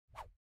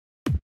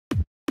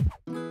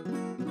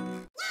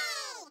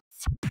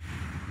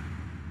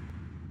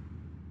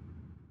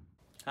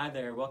Hi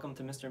there, welcome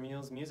to Mr.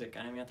 Meal's Music.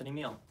 I'm Anthony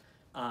Meal.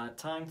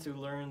 Time to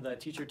learn the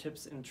teacher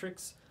tips and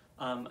tricks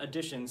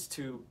additions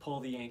to Pull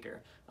the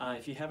Anchor.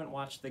 If you haven't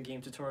watched the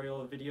game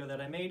tutorial video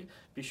that I made,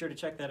 be sure to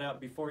check that out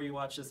before you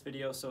watch this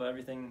video so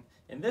everything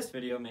in this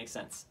video makes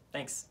sense.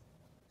 Thanks.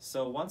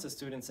 So once a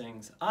student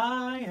sings,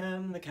 "I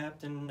am the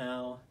captain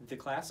now," the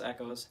class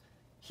echoes,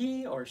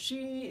 "He or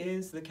she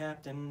is the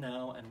captain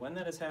now," and when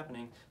that is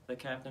happening, the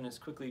captain is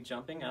quickly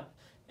jumping up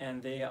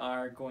and they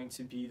are going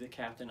to be the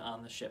captain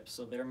on the ship.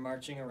 So they're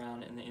marching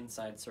around in the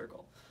inside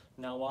circle.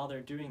 Now while they're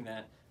doing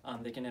that,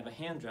 they can have a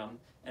hand drum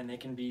and they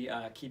can be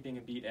keeping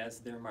a beat as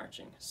they're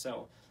marching.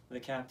 So the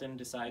captain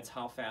decides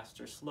how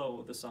fast or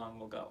slow the song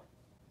will go.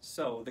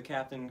 So the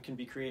captain can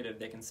be creative.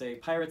 They can say,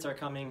 "Pirates are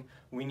coming,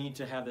 we need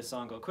to have this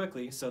song go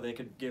quickly," so they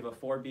could give a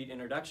 4-beat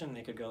introduction.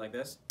 They could go like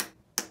this.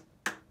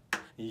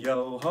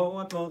 Yo ho,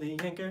 I pull the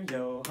anchor,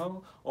 yo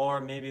ho. Or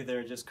maybe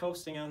they're just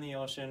coasting on the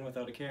ocean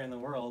without a care in the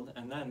world,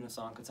 and then the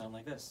song could sound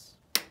like this.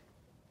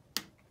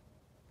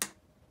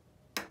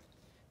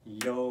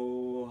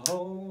 Yo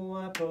ho,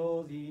 I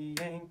pull the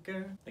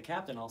anchor. The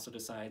captain also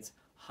decides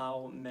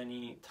how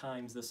many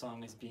times the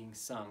song is being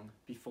sung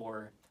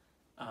before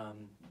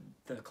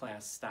the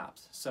class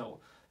stops. So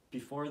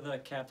before the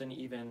captain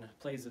even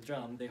plays the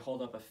drum, they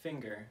hold up a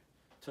finger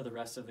to the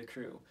rest of the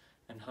crew.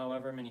 And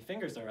however many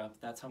fingers are up,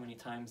 that's how many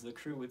times the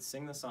crew would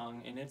sing the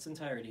song in its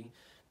entirety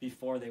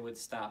before they would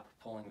stop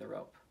pulling the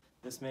rope.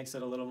 This makes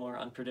it a little more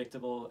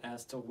unpredictable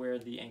as to where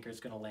the anchor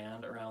is going to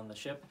land around the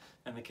ship,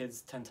 and the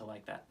kids tend to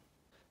like that.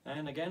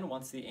 And again,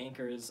 once the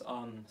anchor is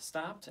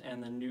stopped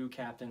and the new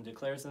captain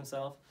declares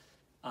himself,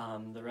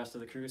 the rest of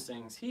the crew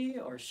sings, "He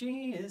or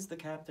she is the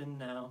captain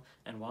now."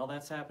 And while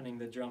that's happening,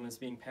 the drum is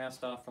being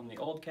passed off from the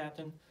old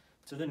captain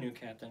to the new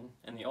captain,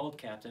 and the old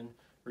captain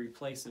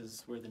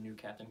replaces where the new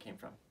captain came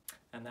from.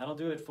 And that'll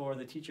do it for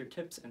the teacher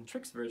tips and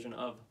tricks version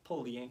of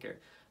Pull the Anchor.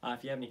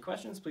 If you have any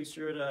questions, please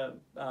sure to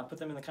put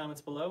them in the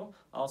comments below.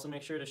 Also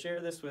make sure to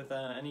share this with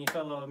any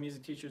fellow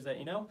music teachers that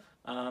you know,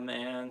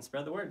 and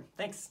spread the word.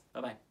 Thanks.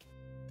 Bye-bye.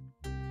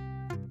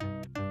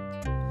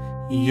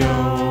 Yo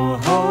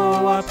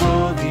ho, I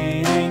pull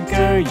the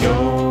anchor, yo